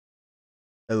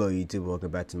Hello YouTube,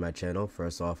 welcome back to my channel.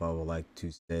 First off, I would like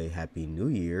to say Happy New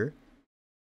Year,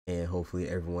 and hopefully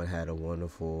everyone had a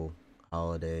wonderful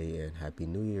holiday and Happy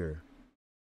New Year.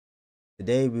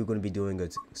 Today we're going to be doing a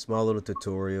small little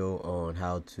tutorial on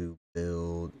how to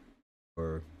build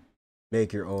or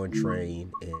make your own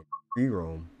train in free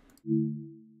roam.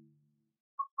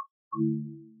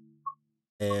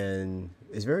 And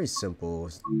it's very simple,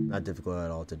 it's not difficult at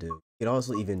all to do. You can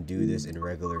also even do this in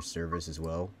regular service as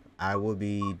well. I will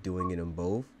be doing it in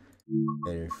both, and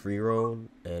in free roam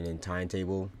and in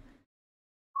timetable.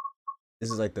 This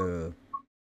is like the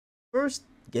first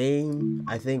game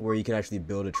I think where you can actually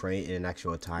build a train in an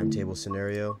actual timetable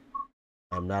scenario.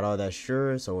 I'm not all that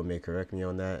sure, someone may correct me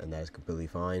on that, and that's completely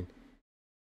fine.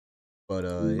 But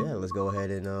yeah, let's go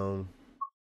ahead and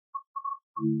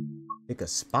pick a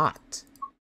spot.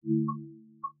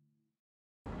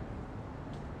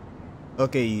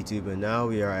 Okay, YouTube, and now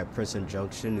we are at Princeton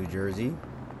Junction, New Jersey.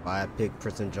 Why I picked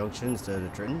Princeton Junction instead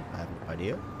of Trenton, I have no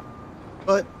idea.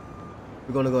 But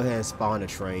we're gonna go ahead and spawn a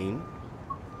train.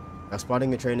 Now,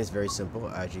 spawning a train is very simple.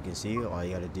 As you can see, all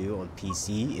you gotta do on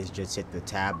PC is just hit the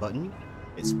tab button.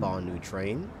 It spawn new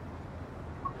train.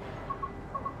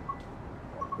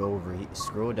 Go over here,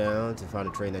 scroll down to find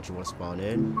a train that you want to spawn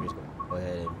in. You're just gonna go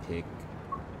ahead and pick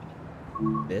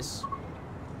this.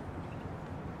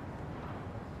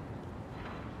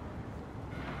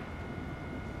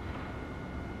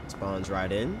 Spawns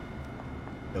right in,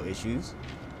 no issues.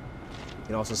 You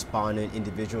can also spawn in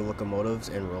individual locomotives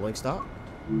and rolling stock.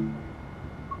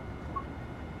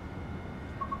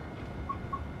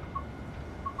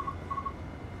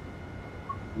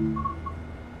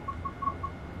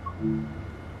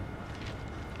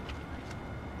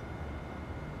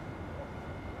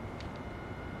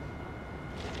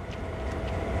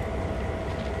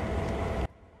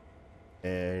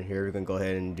 And here we're gonna go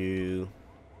ahead and do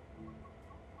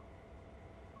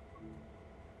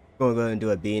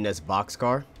a B&S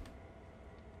boxcar.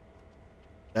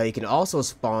 Now you can also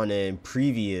spawn in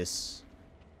previous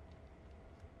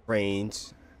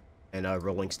trains and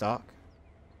rolling stock.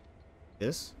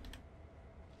 This.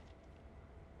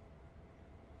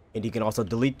 And you can also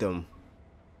delete them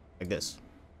like this.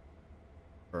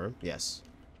 Confirm, yes.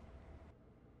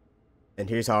 And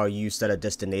here's how you set a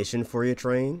destination for your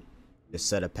train. Just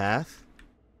set a path,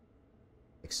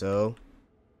 like so.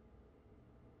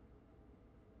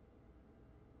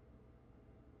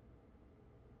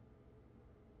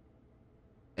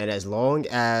 And as long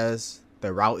as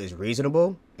the route is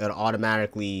reasonable, it'll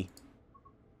automatically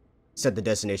set the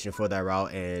destination for that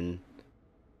route and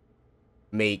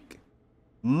make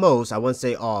most, I wouldn't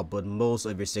say all, but most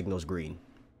of your signals green.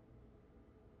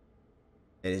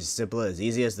 And it's simple, as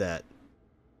easy as that.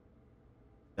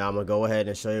 Now I'm gonna go ahead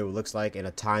and show you what it looks like in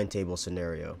a timetable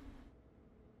scenario.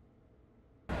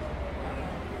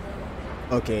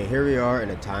 Okay, here we are in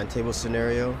a timetable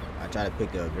scenario. I try to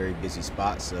pick a very busy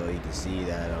spot so you can see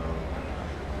that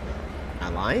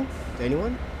not lying to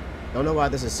anyone. Don't know why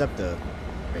this is SEPTA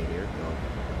right here. No.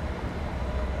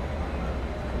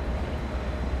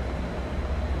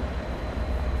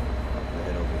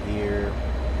 Head over here.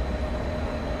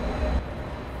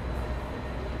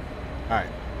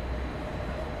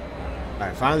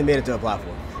 Alright, finally made it to a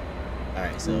platform.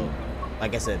 Alright, so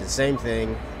like I said, the same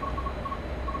thing.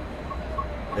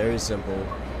 Very simple.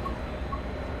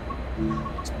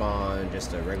 Spawn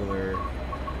just a regular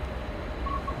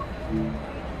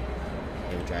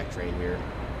Amtrak train here.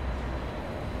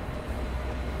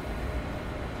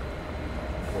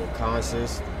 Full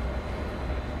consist.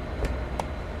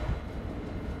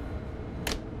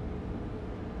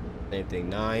 Same thing,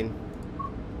 9.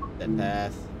 That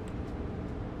path.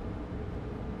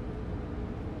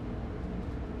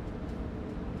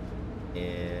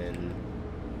 And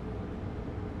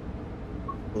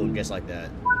boom, just like that.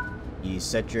 You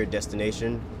set your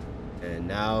destination, and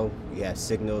now you have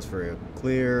signals for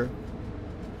clear,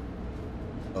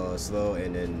 slow,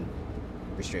 and then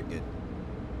restricted.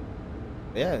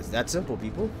 Yeah, it's that simple,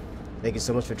 people. Thank you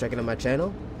so much for checking out my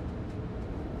channel.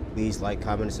 Please like,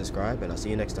 comment, and subscribe, and I'll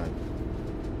see you next time.